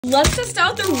Let's test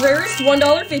out the rarest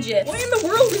 $1 fidget. What in the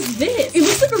world is this? It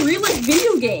looks like a real-life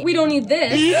video game. We don't need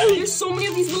this. There's so many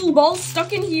of these little balls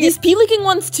stuck in here. These pea-licking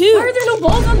ones too. Why are there no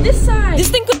balls on this side?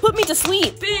 This thing could put me to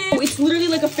sleep. Oh, it's literally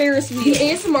like a Ferris wheel. The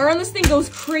ASMR on this thing goes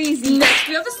crazy. Next,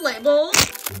 we have this light bulb.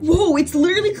 Whoa, it's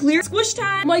literally clear. Squish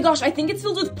time. Oh my gosh, I think it's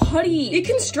filled with putty. It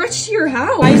can stretch to your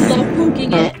house. I love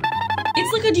poking it.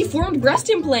 It's like a deformed breast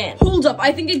implant. Hold up,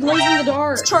 I think it glows in the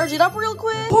dark. Let's charge it up real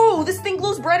quick. Oh, this thing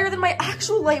glows brighter than my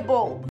actual light bulb.